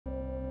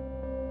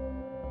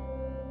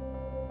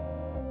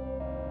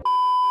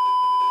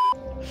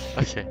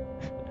Okay.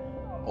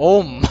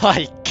 Oh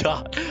my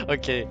god.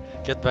 Okay,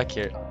 get back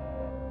here.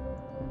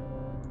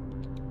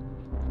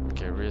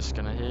 Okay, we're just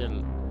gonna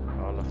heal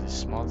all of these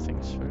small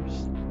things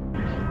first.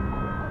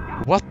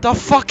 What the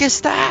fuck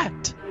is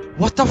that?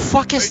 What the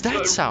fuck is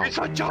that sound? It's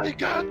a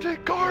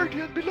gigantic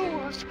guardian below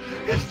us.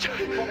 It's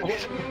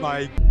Oh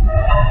my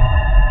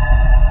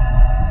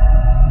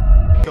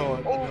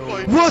god. Oh no.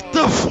 my What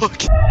the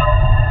fuck?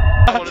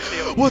 I wanna see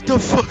him. What the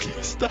fuck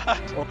is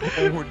that?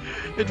 Oh,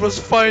 It was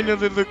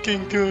finally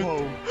looking good.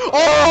 whoa.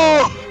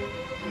 Oh!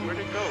 Where'd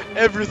it go?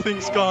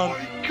 Everything's gone. Oh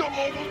my god,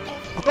 what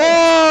the fuck?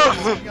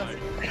 Oh!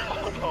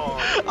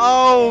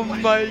 Oh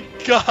my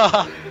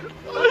god!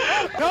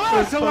 No,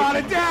 that's a lot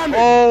of damage!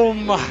 Oh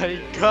my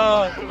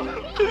god!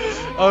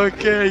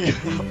 Okay.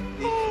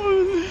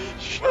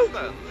 Shit.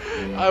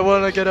 I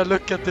wanna get a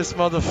look at this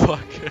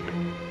motherfucker.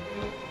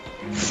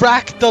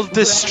 Fractal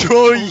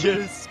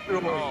Destroyer!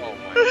 Oh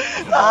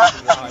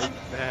My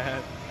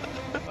bad.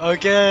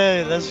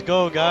 Okay, let's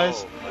go,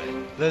 guys.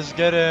 Let's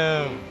get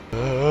him.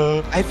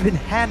 I've been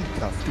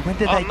handcuffed. When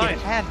did I nice. get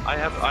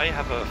handcuffed? I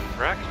have a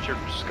fractured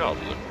skull.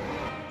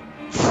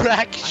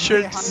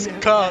 Fractured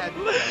skull.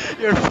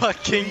 You're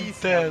fucking Please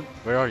dead.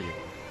 Where are you?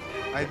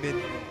 I'm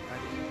in.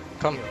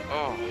 Come.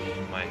 Oh,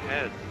 my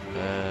head. I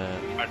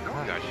know,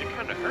 guys, you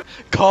kinda hurt.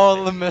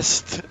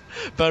 Columnist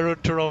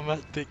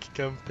Barotraumatic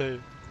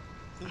campaign.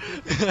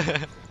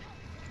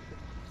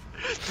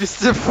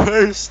 This is the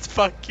first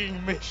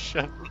fucking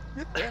mission.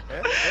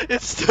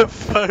 It's the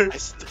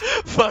first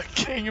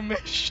fucking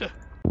mission.